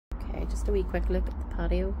Just a wee quick look at the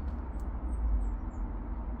patio.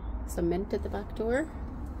 Some mint at the back door.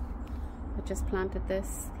 I just planted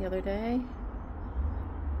this the other day.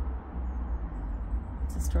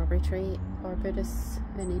 It's a strawberry tree, Arbutus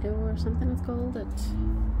Anido or something it's called. It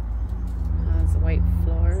has white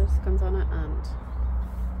flowers, comes on it, and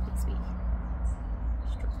it's wee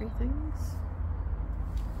strawberry things.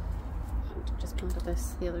 And just planted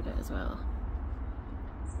this the other day as well.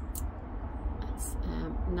 It's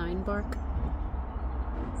 9 bark.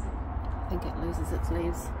 I think it loses its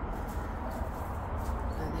leaves.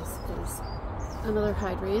 And this is another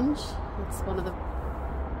hydrangea. It's one of the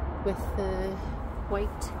with the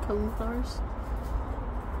white cone flowers.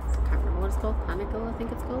 I can't remember what it's called. Panicle, I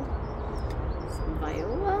think it's called. Some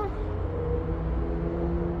viola.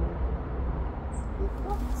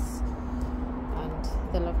 And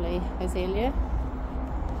the lovely azalea.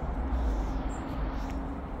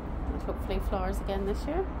 And hopefully flowers again this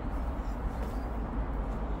year.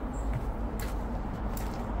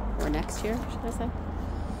 Or next year, should I say.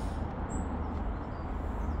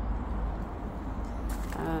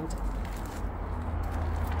 And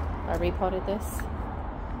I repotted this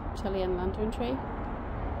Chilean lantern tree.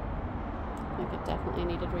 I think it definitely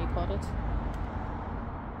needed repotted.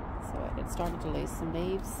 So it started to lose some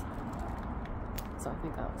leaves. So I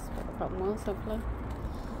think that's what the problem was, hopefully.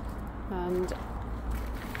 And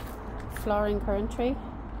flowering currant tree.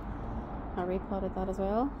 I repotted that as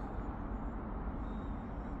well.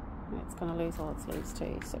 It's going to lose all its leaves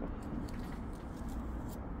too, so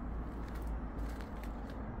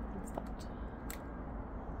that's that.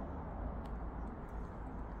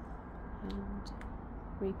 And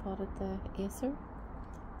repotted the Acer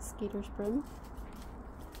Skeeter's broom.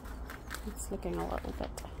 It's looking a little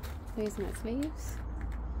bit losing its leaves,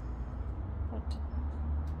 but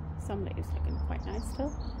some leaves looking quite nice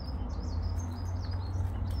still.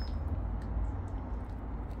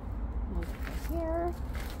 And over here.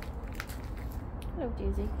 Hello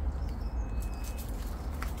Daisy.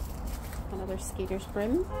 Another Skeeter's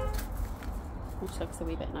broom, which looks a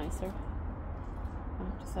wee bit nicer, I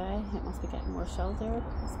have to say. It must be getting more shelter,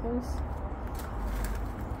 I suppose.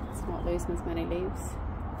 It's not losing as many leaves,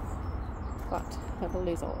 but it will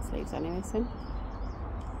lose all its leaves anyway soon.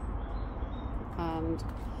 And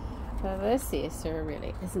this Acer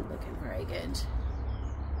really isn't looking very good.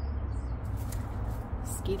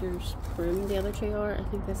 Skeeter's broom, the other two are. I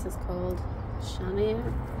think this is called Shania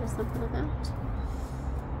or something like that.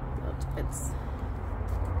 But it's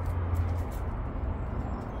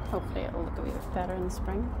hopefully it'll look a wee bit better in the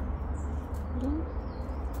spring.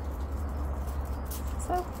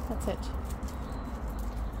 So that's it.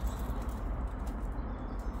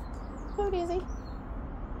 Oh Daisy.